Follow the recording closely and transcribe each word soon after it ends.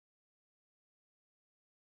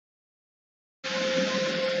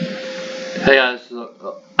Hey guys,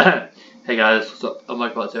 hey guys, so I'm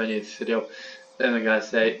Michael to this video. Guys,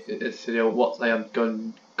 say this video, what I am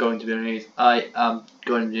going to be doing is I am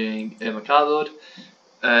going to be doing a car load.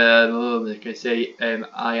 Like I can say,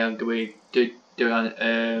 I am going to do the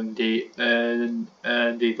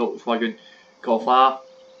Volkswagen Golf R.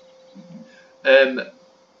 And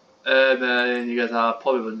you guys are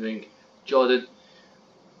probably wondering, Jordan,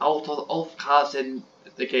 out of all cars in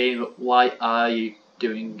the game, why are you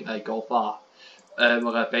doing a Golf R?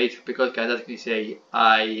 Because guys, as you can see,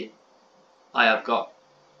 I have got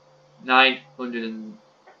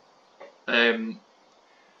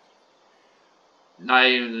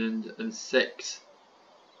 906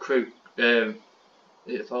 crew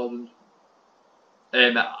 8,000.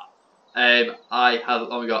 I have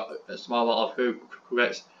only got a small lot of crew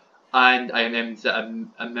credits, and I am aiming at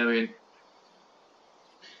a million.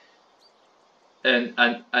 And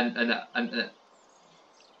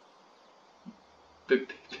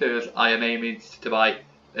because I am aiming to buy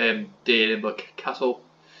the Edinburgh Castle,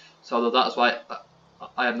 so that's why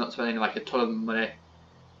I am not spending like a ton of money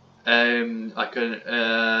like on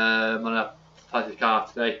a fancy car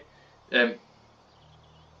today.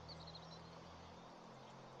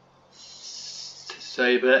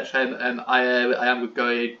 So but next time I am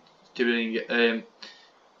going doing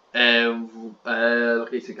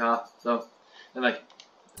locating car, so and like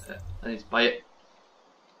I need to buy it.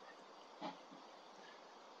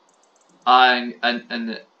 I am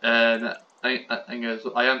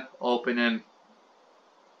opening,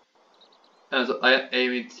 and so I am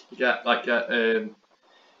aiming to get like a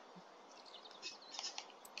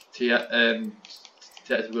to get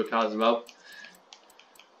some good cars as well.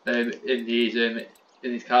 In these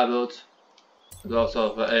car builds, and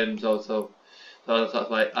also so that's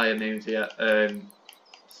why I am aiming to get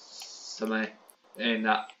some money in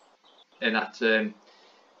that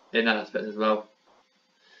aspect as well.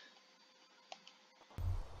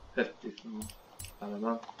 50, I don't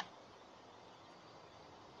know.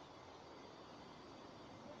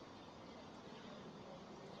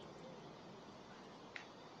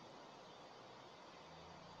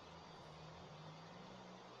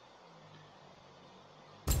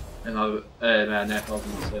 And I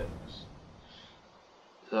 9006.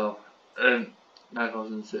 So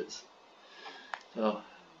 9006. So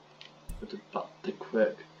put it back to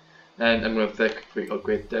quick, and I'm going to quick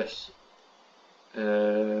upgrade this.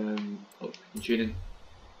 Tuning.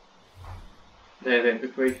 Then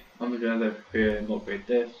quickly, I'm going to upgrade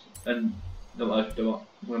this, and no, I do what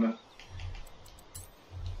I'm going to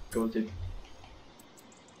go to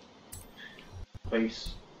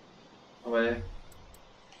place away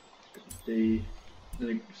the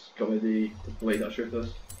got with the blade that shoot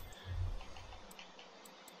first.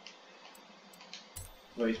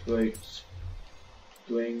 Race brakes,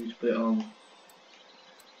 wings, put it on.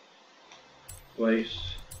 Place.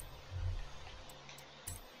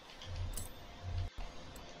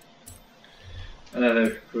 And then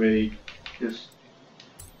upgrade just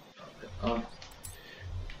well,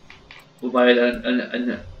 by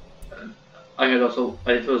and I had also,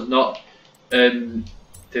 it was not the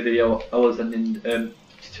video I was sending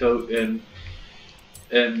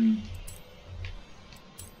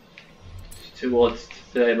towards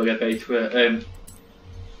today, but I get paid for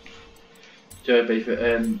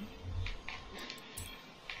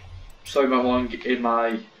sorry about wrong in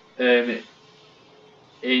my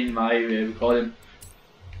recording.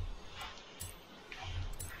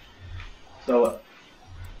 So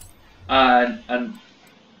and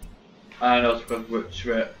also which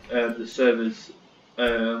the servers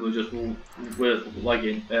were just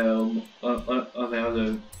lagging on the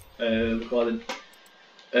other recording.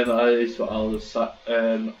 That is what I was I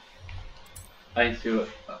need to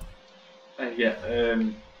get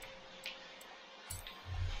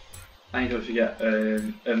I need to actually get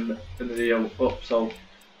the video up, so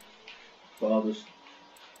but I'll just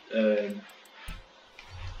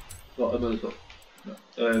what I'm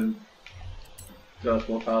gonna just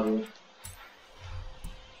more harder.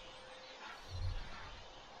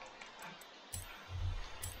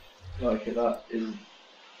 Okay, that is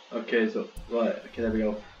okay. So right, okay, there we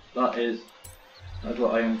go. That's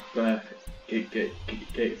what I am gonna get to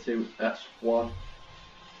S1.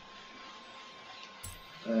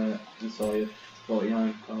 And sorry,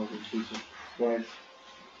 49,000, Jesus Christ.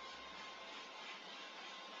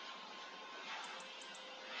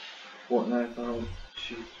 $49,000,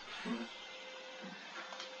 Jesus Christ.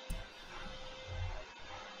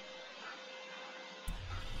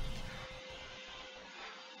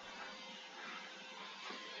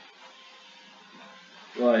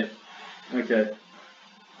 Right, okay.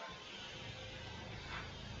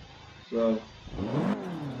 So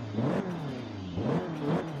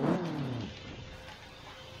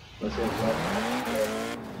let's see what's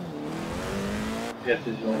yes,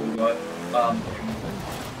 this is what we got.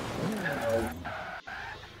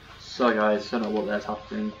 So guys, I don't know what that's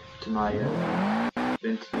happening to my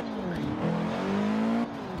internet.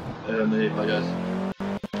 I apologize.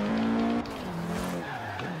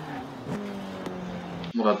 Oh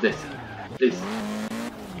my god, this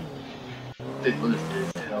honestly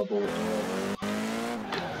is terrible.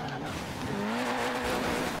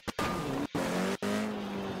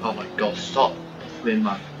 Oh my god, stop flipping,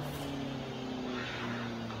 man.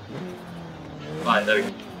 Right, there we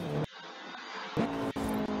go.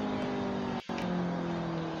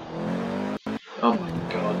 Oh my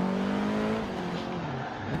god.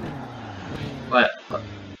 Right, I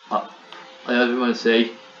just want to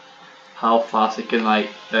see how fast it can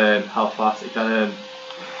how fast it can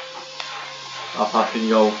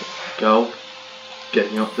go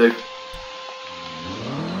getting up to.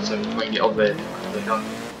 So we can get up there as I can.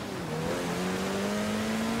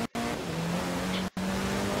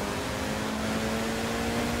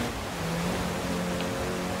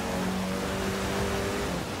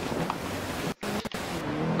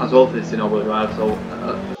 As well this in all drive, so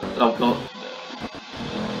I'm not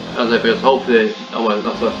as if it's hopefully well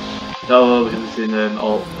that's what no it's in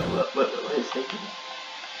all what is it?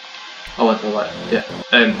 I want to like yeah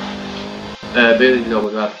really in all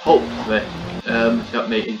drive hopefully it's got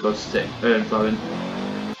me in good stick driving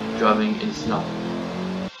in snow.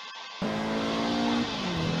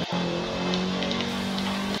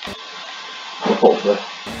 Hopefully.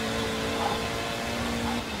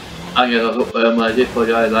 And yeah, I do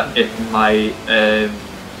apologise that if my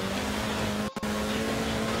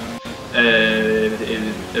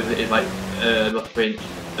if like not print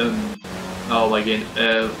or like in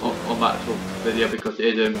on my actual video because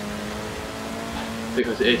it is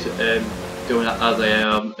doing it as I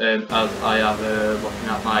am looking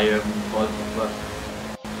at my Forza.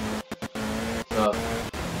 So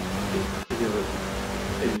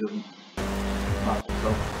it doesn't matter. So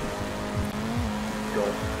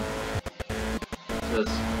good. This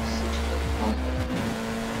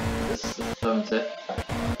is 70.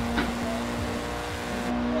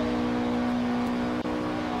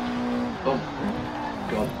 Oh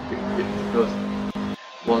god, it goes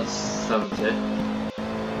 170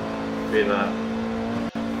 with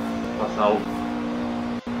pass out.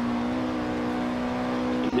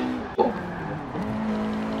 Is it? Oh.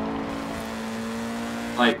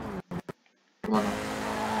 Right, come on now.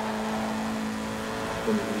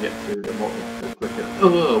 When we can get through the motor quicker.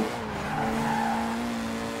 Oh!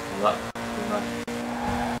 That was nice.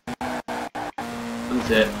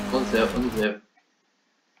 Unsave.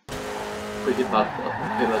 Pretty bad, but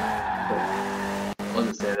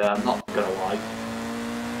honestly, I'm not gonna lie.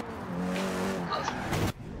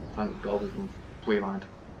 Thank God we can rewind.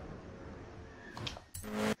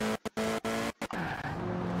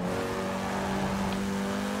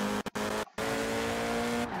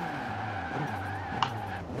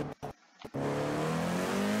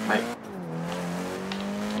 Right.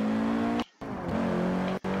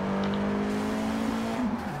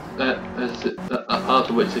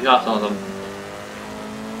 After which the car sounds on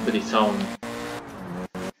really sound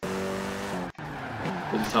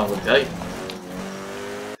okay.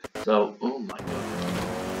 So oh my god.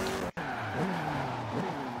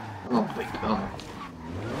 Oh my god.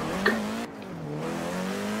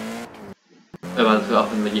 Everyone's got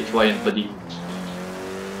up in the each way and bloody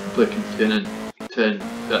flick and spin and turn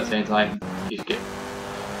at the same time. You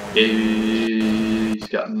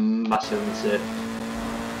just get massive mistake.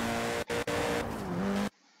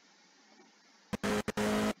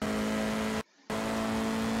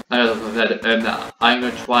 As I said, I'm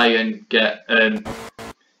going to try and get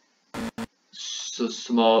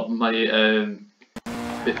some more money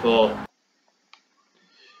before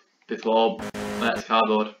next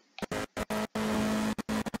cardboard.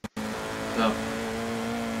 So,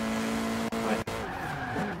 right,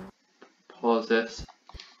 pause this.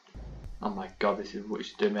 Oh my god, this is what you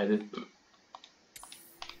should do, mate.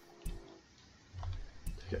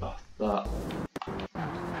 Take it off that.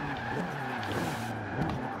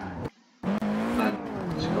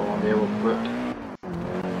 Just go on here real quick.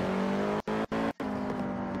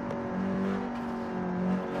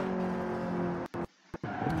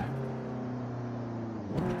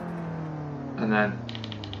 And then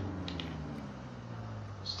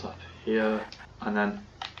stop here, and then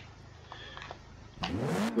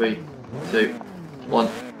 3, 2, 1,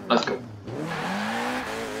 let's go.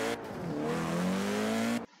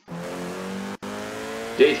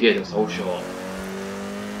 These games are so short.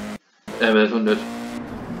 there's 100,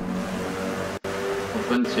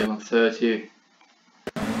 120, 130,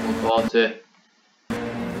 140,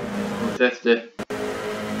 150,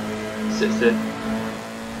 60,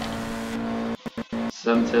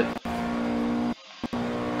 70.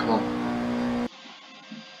 Come on.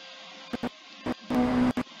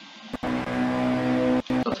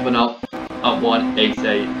 That's for now at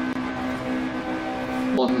 188.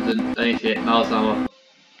 188 miles an hour.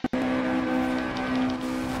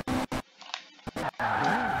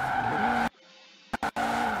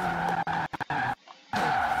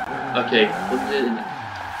 Okay,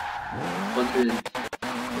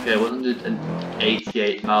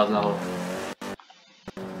 188 miles an hour.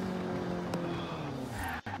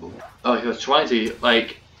 Oh, I was trying to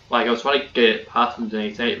like I was trying to get it past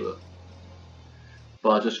 188, but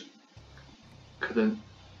I just couldn't.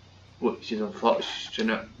 Whoops, she's on foot.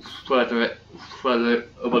 Further,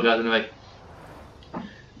 oh my god, anyway.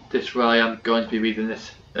 This is where I am going to be reading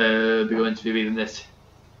this. We're going to be reading this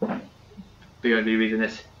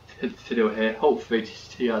video here. Hopefully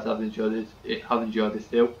you guys have enjoyed this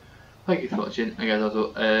video. Thank you for watching, and guys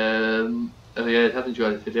also if you guys have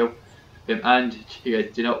enjoyed this video, and you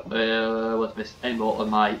guys do not want to miss any more of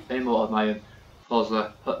my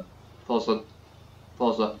Forza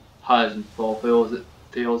Horizon 4 videos,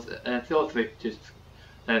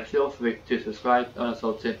 feel free to subscribe and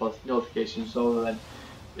also turn post notifications so then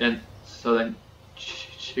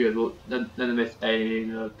you guys will never miss any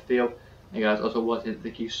video. And guys, also want to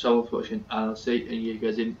thank you so much for watching, and I'll see you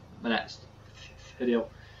guys in my next video.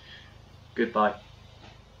 Goodbye.